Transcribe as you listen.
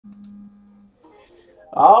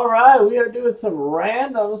All right, we are doing some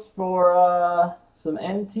randoms for some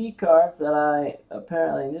NT cards that I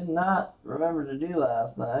apparently did not remember to do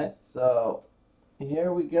last night. So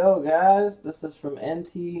here we go, guys. This is from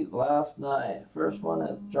NT last night. First one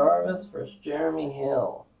is Jarvis versus Jeremy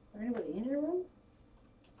Hill. Is there anybody in your room?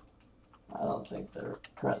 I don't think they're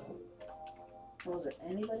present. Was there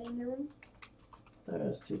anybody in your room?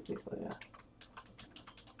 There's two people, yeah.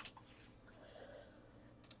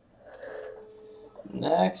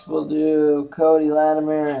 Next, we'll do Cody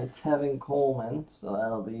Latimer and Tevin Coleman. So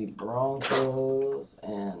that'll be Broncos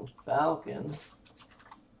and Falcons.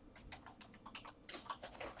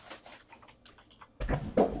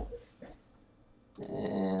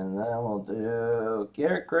 And then we'll do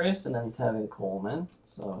Garrett Grayson and Tevin Coleman.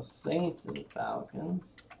 So Saints and Falcons.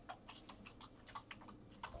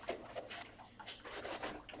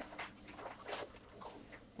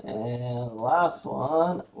 And the last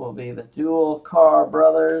one will be the dual Carr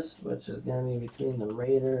brothers, which is going to be between the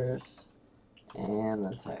Raiders and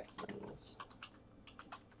the Texans.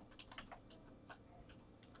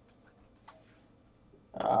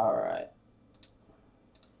 Alright.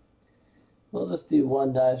 We'll just do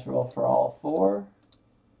one dice roll for all four.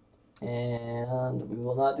 And we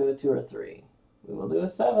will not do a 2 or 3. We will do a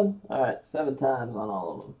 7. Alright, 7 times on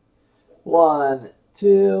all of them. 1,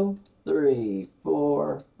 2, 3,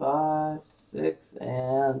 4, 5, 6,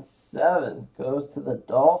 and 7. Goes to the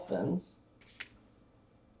Dolphins.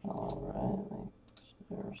 Alright, make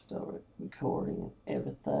sure we're still recording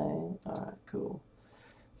everything. Alright, cool.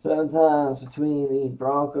 7 times between the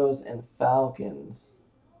Broncos and Falcons.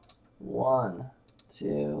 1,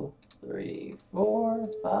 2, 3, 4,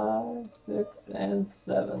 5, 6, and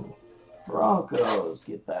 7. Broncos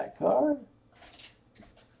get that card.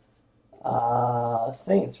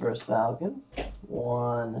 Saints versus Falcons.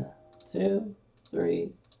 1, 2, 3,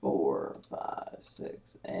 4, 5,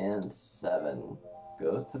 6, and 7.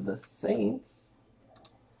 Goes to the Saints.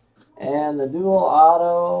 And the dual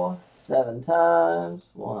auto 7 times.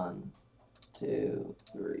 1, 2,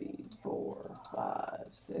 3, 4, 5,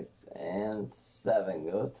 6, and 7.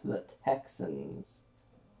 Goes to the Texans.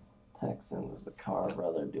 Texans, the Carr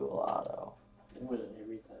brother dual auto. I win it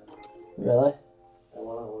every time. Really? I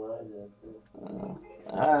won it when I did too.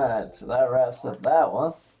 Alright, so that wraps up that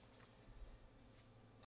one.